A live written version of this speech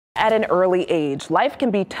At an early age, life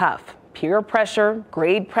can be tough. Peer pressure,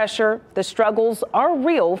 grade pressure, the struggles are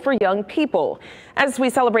real for young people. As we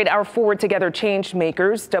celebrate our Forward Together change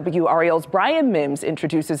makers, WRAL's Brian Mims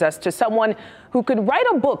introduces us to someone who could write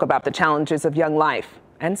a book about the challenges of young life.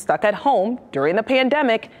 And stuck at home during the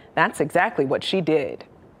pandemic, that's exactly what she did.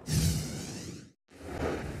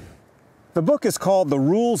 The book is called The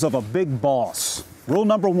Rules of a Big Boss. Rule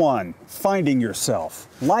number 1, finding yourself.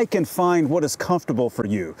 Like and find what is comfortable for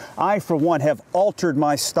you. I, for one, have altered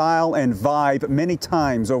my style and vibe many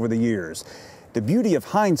times over the years. The beauty of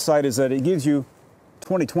hindsight is that it gives you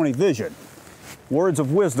 20/20 vision. Words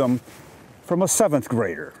of wisdom from a 7th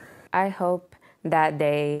grader. I hope that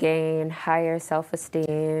they gain higher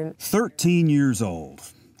self-esteem. 13 years old.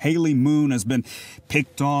 Haley Moon has been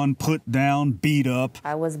picked on, put down, beat up.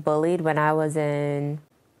 I was bullied when I was in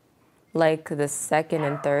like the 2nd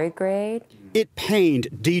and 3rd grade. It pained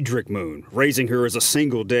Diedrich Moon, raising her as a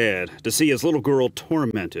single dad, to see his little girl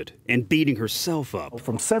tormented and beating herself up.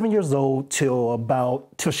 From 7 years old till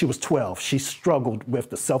she was 12, she struggled with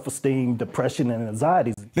the self-esteem, depression, and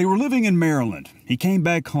anxieties. They were living in Maryland. He came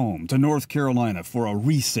back home to North Carolina for a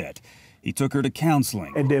reset. He took her to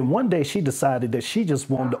counseling. And then one day she decided that she just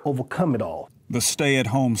wanted to overcome it all. The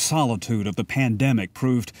stay-at-home solitude of the pandemic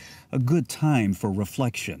proved a good time for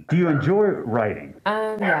reflection. Do you enjoy writing?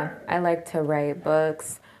 Yeah, I like to write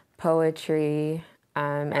books, poetry,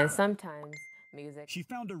 and sometimes music. She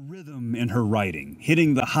found a rhythm in her writing,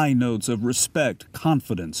 hitting the high notes of respect,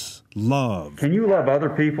 confidence, love. Can you love other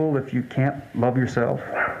people if you can't love yourself?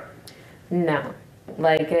 No,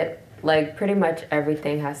 like pretty much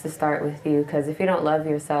everything has to start with you, because if you don't love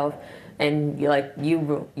yourself, and you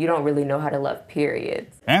don't really know how to love, period.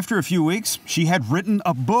 After a few weeks, she had written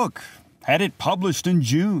a book, had it published in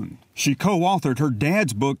June. She co-authored her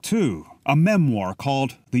dad's book too, a memoir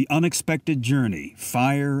called The Unexpected Journey,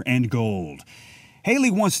 Fire and Gold.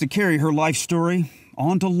 Haley wants to carry her life story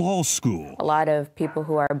on to law school. A lot of people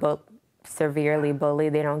who are severely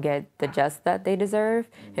bullied, they don't get the justice that they deserve,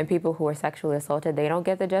 and people who are sexually assaulted, they don't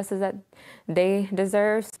get the justice that they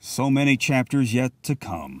deserve. So many chapters yet to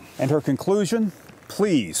come. And her conclusion?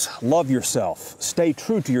 Please love yourself, stay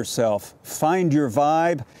true to yourself, find your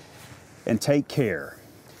vibe, and take care.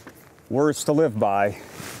 Words to live by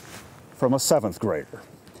from a 7th grader.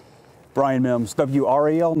 Brian Mims,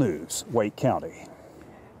 WRAL News, Wake County.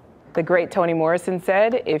 The great Toni Morrison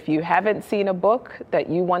said, if you haven't seen a book that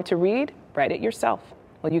you want to read, write it yourself.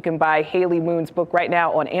 Well, you can buy Haley Moon's book right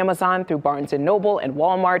now on Amazon, through Barnes & Noble and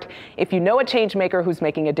Walmart. If you know a change maker who's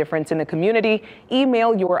making a difference in the community,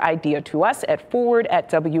 email your idea to us at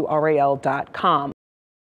forward@wral.com.